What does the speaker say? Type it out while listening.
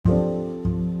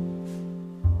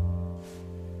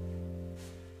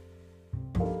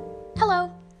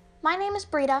name is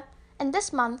Brita, and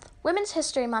this month, Women's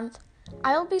History Month,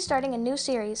 I will be starting a new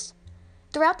series.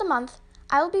 Throughout the month,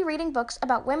 I will be reading books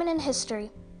about women in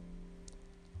history.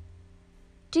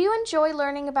 Do you enjoy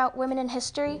learning about women in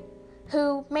history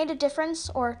who made a difference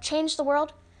or changed the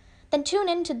world? Then tune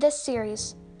in to this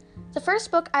series. The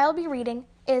first book I will be reading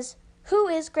is Who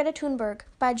is Greta Thunberg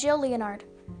by Jill Leonard,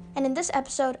 and in this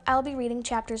episode, I will be reading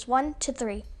chapters 1 to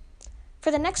 3.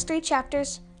 For the next 3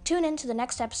 chapters, tune in to the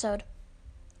next episode.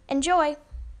 Enjoy!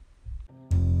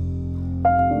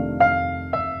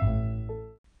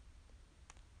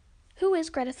 Who is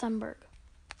Greta Thunberg?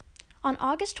 On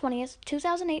August 20th,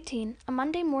 2018, a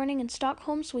Monday morning in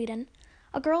Stockholm, Sweden,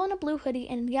 a girl in a blue hoodie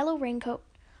and yellow raincoat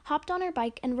hopped on her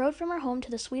bike and rode from her home to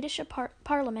the Swedish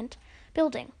Parliament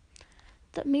building,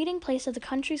 the meeting place of the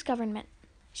country's government.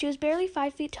 She was barely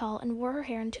 5 feet tall and wore her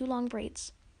hair in 2 long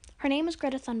braids. Her name was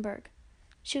Greta Thunberg.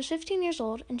 She was 15 years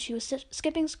old and she was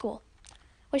skipping school.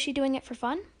 Was she doing it for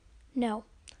fun? No,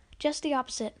 just the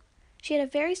opposite. She had a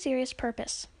very serious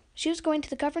purpose. She was going to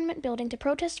the government building to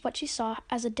protest what she saw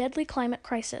as a deadly climate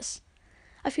crisis.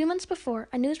 A few months before,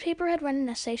 a newspaper had run an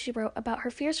essay she wrote about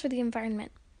her fears for the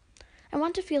environment. I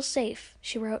want to feel safe,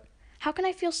 she wrote. How can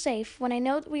I feel safe when I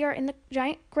know that we are in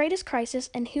the greatest crisis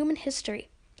in human history?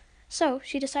 So,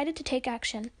 she decided to take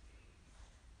action.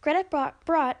 Greta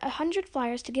brought 100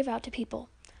 flyers to give out to people.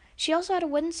 She also had a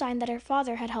wooden sign that her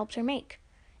father had helped her make.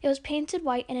 It was painted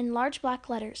white and in large black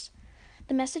letters.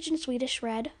 The message in Swedish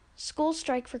read, "School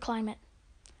strike for climate."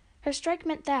 Her strike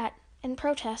meant that, in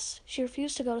protest, she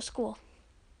refused to go to school.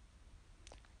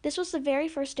 This was the very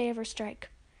first day of her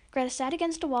strike. Greta sat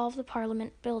against a wall of the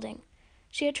Parliament building.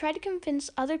 She had tried to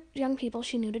convince other young people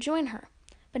she knew to join her,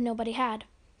 but nobody had.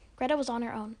 Greta was on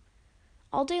her own.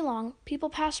 All day long,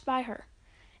 people passed by her.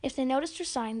 If they noticed her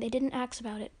sign, they didn't ask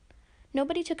about it.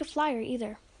 Nobody took a flyer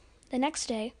either. The next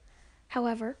day,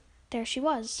 however, there she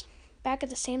was, back at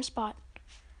the same spot.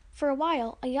 For a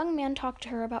while, a young man talked to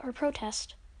her about her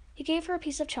protest. He gave her a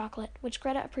piece of chocolate, which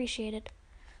Greta appreciated,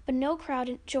 but no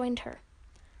crowd joined her.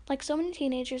 Like so many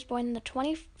teenagers born in the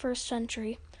 21st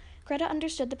century, Greta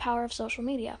understood the power of social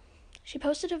media. She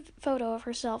posted a photo of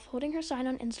herself holding her sign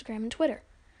on Instagram and Twitter.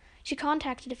 She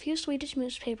contacted a few Swedish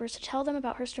newspapers to tell them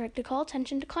about her strike to call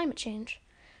attention to climate change.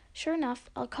 Sure enough,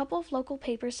 a couple of local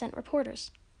papers sent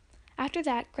reporters. After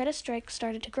that, Greta's strike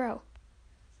started to grow.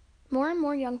 More and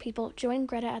more young people joined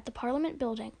Greta at the Parliament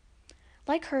building.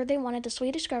 Like her, they wanted the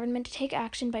Swedish government to take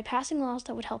action by passing laws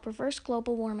that would help reverse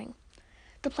global warming.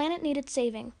 The planet needed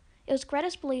saving. It was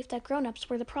Greta's belief that grown-ups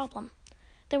were the problem.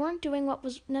 They weren't doing what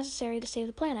was necessary to save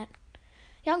the planet.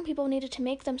 Young people needed to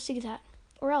make them see that,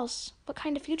 or else, what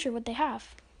kind of future would they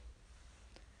have?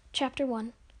 Chapter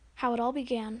 1. How it all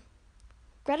began.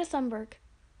 Greta Thunberg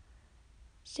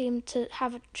seemed to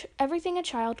have everything a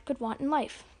child could want in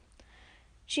life.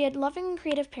 She had loving and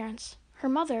creative parents. Her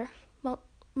mother,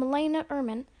 Malena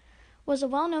Erdmann, was a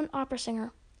well-known opera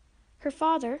singer. Her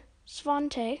father,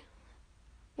 Svante,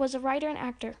 was a writer and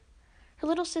actor. Her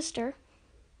little sister,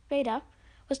 Beta,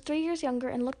 was 3 years younger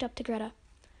and looked up to Greta.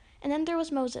 And then there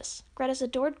was Moses, Greta's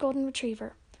adored golden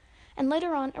retriever, and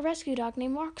later on a rescue dog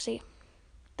named Roxy.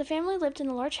 The family lived in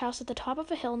a large house at the top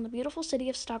of a hill in the beautiful city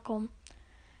of Stockholm.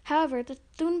 However, the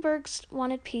Thunbergs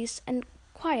wanted peace and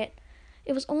quiet.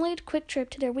 It was only a quick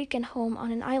trip to their weekend home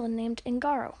on an island named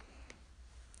Ingaro.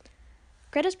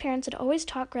 Greta's parents had always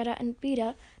taught Greta and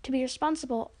Beta to be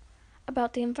responsible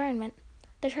about the environment.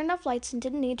 They turned off lights that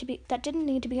didn't need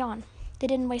to be on. They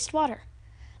didn't waste water.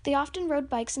 They often rode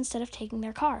bikes instead of taking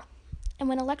their car. And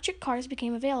when electric cars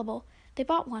became available, they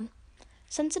bought one.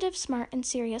 Sensitive, smart, and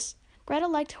serious, Greta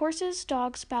liked horses,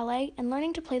 dogs, ballet, and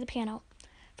learning to play the piano.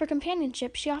 For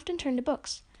companionship, she often turned to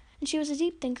books, and she was a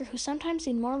deep thinker who sometimes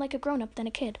seemed more like a grown-up than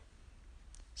a kid.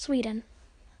 Sweden.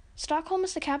 Stockholm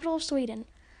is the capital of Sweden,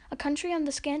 a country on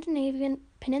the Scandinavian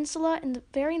peninsula in the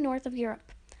very north of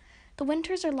Europe. The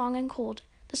winters are long and cold.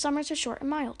 The summers are short and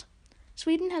mild.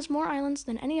 Sweden has more islands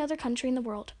than any other country in the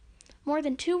world, more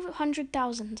than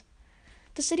 200,000.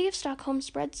 The city of Stockholm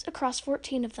spreads across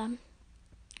 14 of them.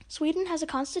 Sweden has a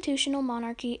constitutional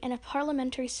monarchy and a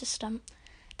parliamentary system.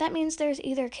 That means there is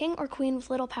either a king or queen with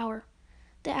little power.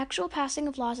 The actual passing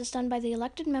of laws is done by the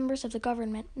elected members of the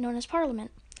government, known as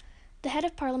parliament. The head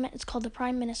of parliament is called the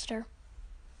prime minister.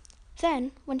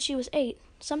 Then, when she was 8,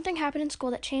 something happened in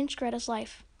school that changed Greta's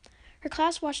life. Her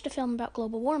class watched a film about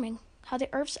global warming, how the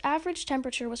Earth's average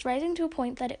temperature was rising to a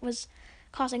point that it was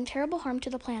causing terrible harm to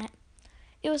the planet.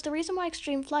 It was the reason why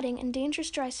extreme flooding and dangerous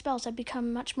dry spells had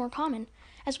become much more common,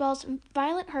 as well as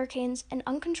violent hurricanes and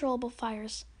uncontrollable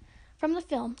fires. From the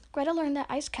film, Greta learned that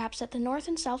ice caps at the North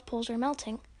and South Poles were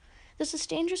melting. This is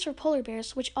dangerous for polar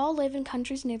bears, which all live in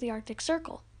countries near the Arctic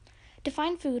Circle. To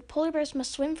find food, polar bears must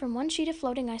swim from one sheet of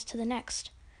floating ice to the next.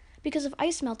 Because of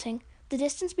ice melting, the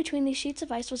distance between these sheets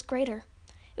of ice was greater.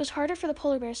 It was harder for the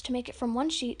polar bears to make it from one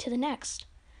sheet to the next.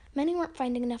 Many weren't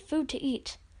finding enough food to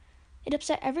eat. It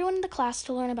upset everyone in the class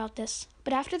to learn about this,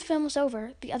 but after the film was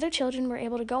over, the other children were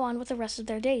able to go on with the rest of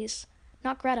their days.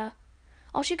 Not Greta.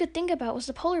 All she could think about was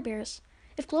the polar bears.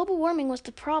 If global warming was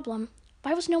the problem,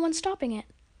 why was no one stopping it?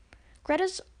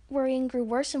 Greta's worrying grew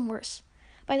worse and worse.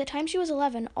 By the time she was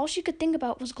 11, all she could think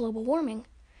about was global warming.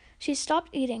 She stopped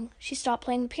eating. She stopped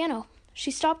playing the piano.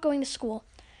 She stopped going to school.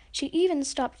 She even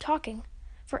stopped talking.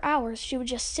 For hours, she would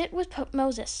just sit with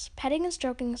Moses, petting and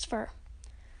stroking his fur.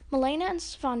 Milena and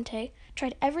Svante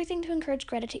tried everything to encourage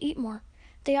Greta to eat more.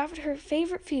 They offered her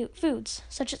favorite foods,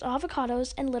 such as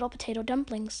avocados and little potato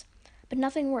dumplings. But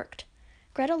nothing worked.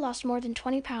 Greta lost more than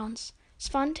 20 pounds.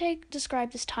 Svante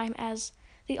described this time as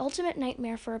the ultimate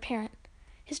nightmare for a parent.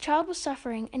 His child was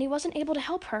suffering, and he wasn't able to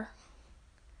help her.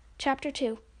 Chapter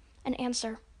 2. An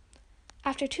Answer.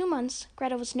 After 2 months,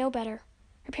 Greta was no better.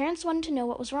 Her parents wanted to know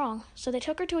what was wrong, so they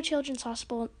took her to a children's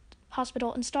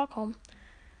hospital in Stockholm.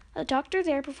 A doctor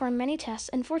there performed many tests,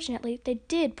 and fortunately, they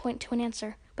did point to an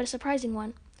answer, but a surprising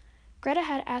one. Greta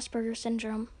had Asperger's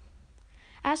syndrome.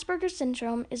 Asperger's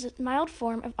syndrome is a mild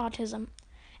form of autism.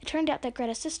 It turned out that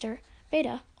Greta's sister,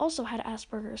 Beta, also had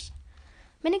Asperger's.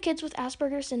 Many kids with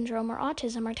Asperger's syndrome or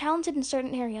autism are talented in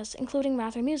certain areas, including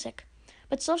math or music,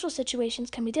 but social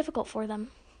situations can be difficult for them.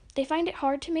 They find it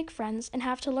hard to make friends and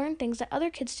have to learn things that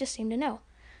other kids just seem to know.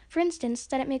 For instance,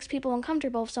 that it makes people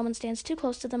uncomfortable if someone stands too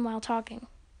close to them while talking.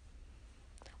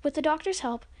 With the doctor's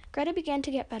help, Greta began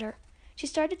to get better. She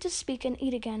started to speak and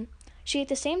eat again. She ate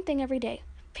the same thing every day,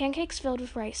 pancakes filled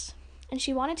with rice, and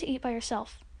she wanted to eat by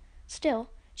herself.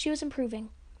 Still, she was improving.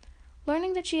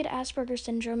 Learning that she had Asperger's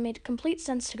syndrome made complete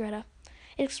sense to Greta.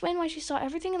 It explained why she saw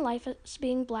everything in life as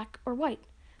being black or white,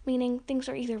 meaning things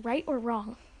are either right or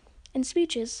wrong. In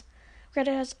speeches,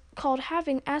 Greta has called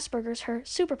having Asperger's her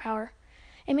superpower.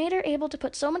 It made her able to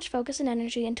put so much focus and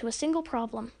energy into a single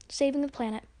problem, saving the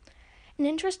planet. An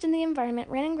interest in the environment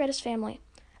ran in Greta's family.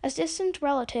 A distant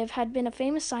relative had been a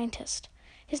famous scientist.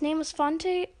 His name was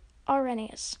Svante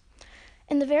Arrhenius.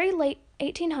 In the very late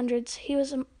 1800s, he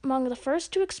was among the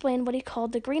first to explain what he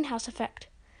called the greenhouse effect,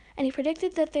 and he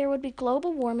predicted that there would be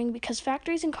global warming because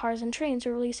factories and cars and trains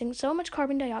were releasing so much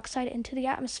carbon dioxide into the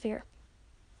atmosphere.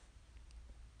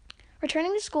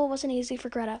 Returning to school wasn't easy for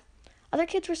Greta. Other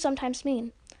kids were sometimes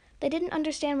mean. They didn't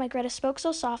understand why Greta spoke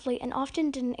so softly and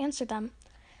often didn't answer them.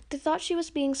 They thought she was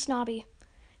being snobby.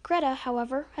 Greta,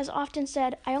 however, has often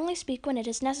said, "I only speak when it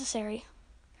is necessary."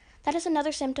 That is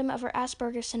another symptom of her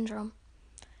Asperger's syndrome.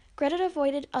 Greta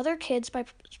avoided other kids by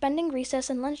spending recess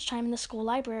and lunchtime in the school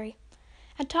library.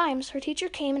 At times, her teacher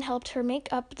came and helped her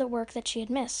make up the work that she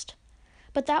had missed.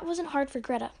 But that wasn't hard for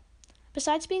Greta.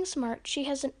 Besides being smart, she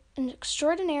has an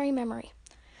extraordinary memory.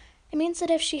 It means that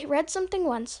if she read something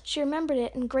once, she remembered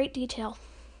it in great detail.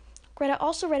 Greta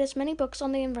also read as many books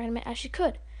on the environment as she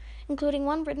could, including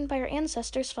one written by her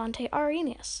ancestor Svante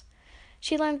Arrhenius.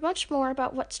 She learned much more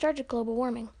about what started global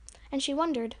warming, and she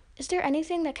wondered, is there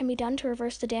anything that can be done to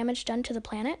reverse the damage done to the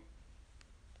planet?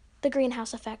 The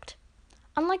greenhouse effect.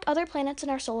 Unlike other planets in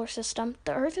our solar system,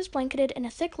 the Earth is blanketed in a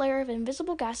thick layer of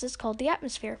invisible gases called the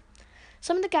atmosphere.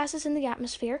 Some of the gases in the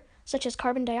atmosphere, such as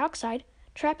carbon dioxide,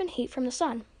 trap in heat from the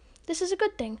sun. This is a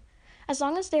good thing, as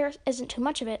long as there isn't too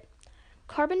much of it.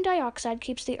 Carbon dioxide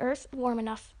keeps the Earth warm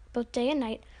enough, both day and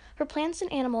night, for plants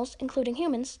and animals, including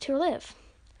humans, to live.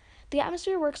 The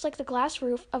atmosphere works like the glass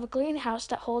roof of a greenhouse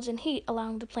that holds in heat,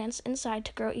 allowing the plants inside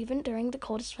to grow even during the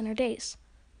coldest winter days.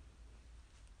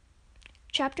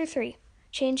 Chapter 3.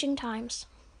 Changing Times.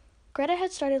 Greta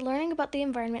had started learning about the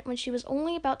environment when she was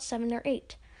only about 7 or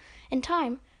 8. In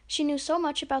time, she knew so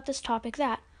much about this topic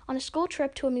that, on a school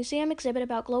trip to a museum exhibit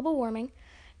about global warming,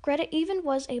 Greta even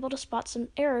was able to spot some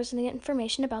errors in the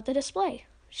information about the display.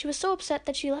 She was so upset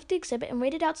that she left the exhibit and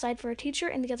waited outside for her teacher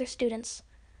and the other students.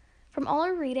 From all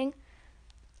her reading,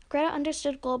 Greta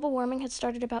understood global warming had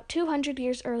started about 200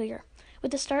 years earlier,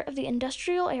 with the start of the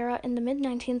industrial era in the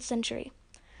mid-19th century.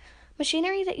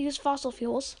 Machinery that used fossil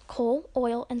fuels, coal,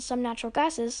 oil, and some natural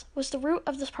gases, was the root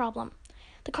of this problem.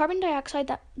 The carbon dioxide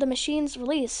that the machines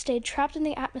released stayed trapped in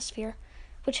the atmosphere,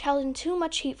 which held in too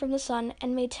much heat from the sun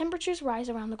and made temperatures rise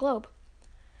around the globe.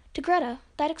 To Greta,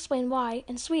 that explained why,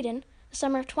 in Sweden, the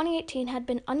summer of 2018 had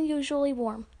been unusually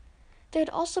warm. There had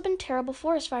also been terrible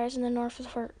forest fires in the north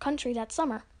of her country that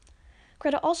summer.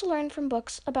 Greta also learned from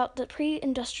books about the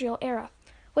pre-industrial era,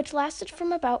 which lasted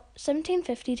from about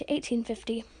 1750 to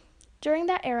 1850. During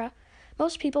that era,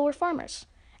 most people were farmers,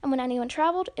 and when anyone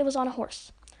traveled, it was on a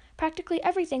horse. Practically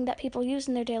everything that people used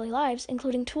in their daily lives,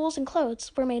 including tools and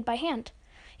clothes, were made by hand,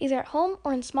 either at home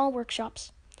or in small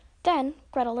workshops. Then,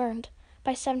 Greta learned,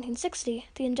 by 1760,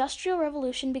 the Industrial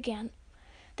Revolution began.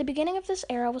 The beginning of this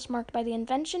era was marked by the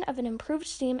invention of an improved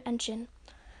steam engine.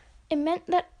 It meant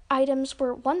that items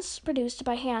were once produced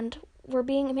by hand were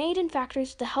being made in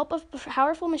factories with the help of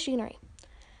powerful machinery.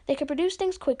 They could produce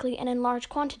things quickly and in large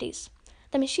quantities.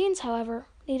 The machines, however,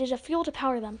 needed a fuel to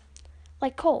power them,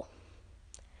 like coal.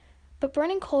 But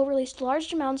burning coal released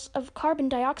large amounts of carbon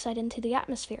dioxide into the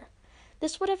atmosphere.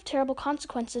 This would have terrible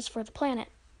consequences for the planet.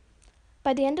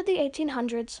 By the end of the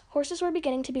 1800s, horses were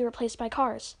beginning to be replaced by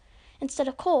cars. Instead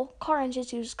of coal, car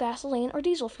engines used gasoline or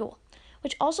diesel fuel,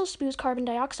 which also spews carbon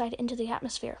dioxide into the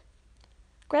atmosphere.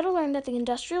 Greta learned that the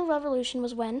Industrial Revolution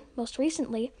was when, most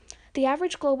recently, the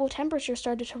average global temperature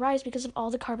started to rise because of all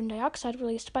the carbon dioxide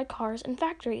released by cars and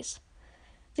factories.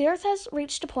 The Earth has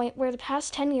reached a point where the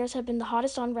past 10 years have been the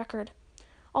hottest on record.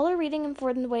 All are reading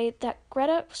informed the way that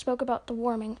Greta spoke about the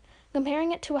warming,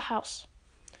 comparing it to a house.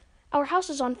 "Our house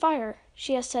is on fire,"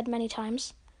 she has said many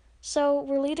times. So,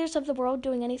 were leaders of the world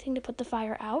doing anything to put the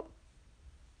fire out?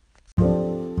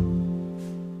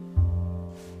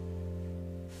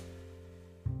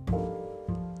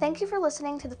 Thank you for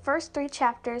listening to the first 3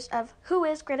 chapters of Who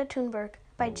is Greta Thunberg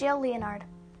by Jill Leonard.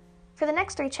 For the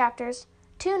next 3 chapters,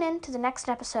 tune in to the next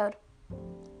episode.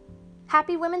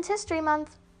 Happy Women's History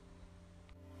Month!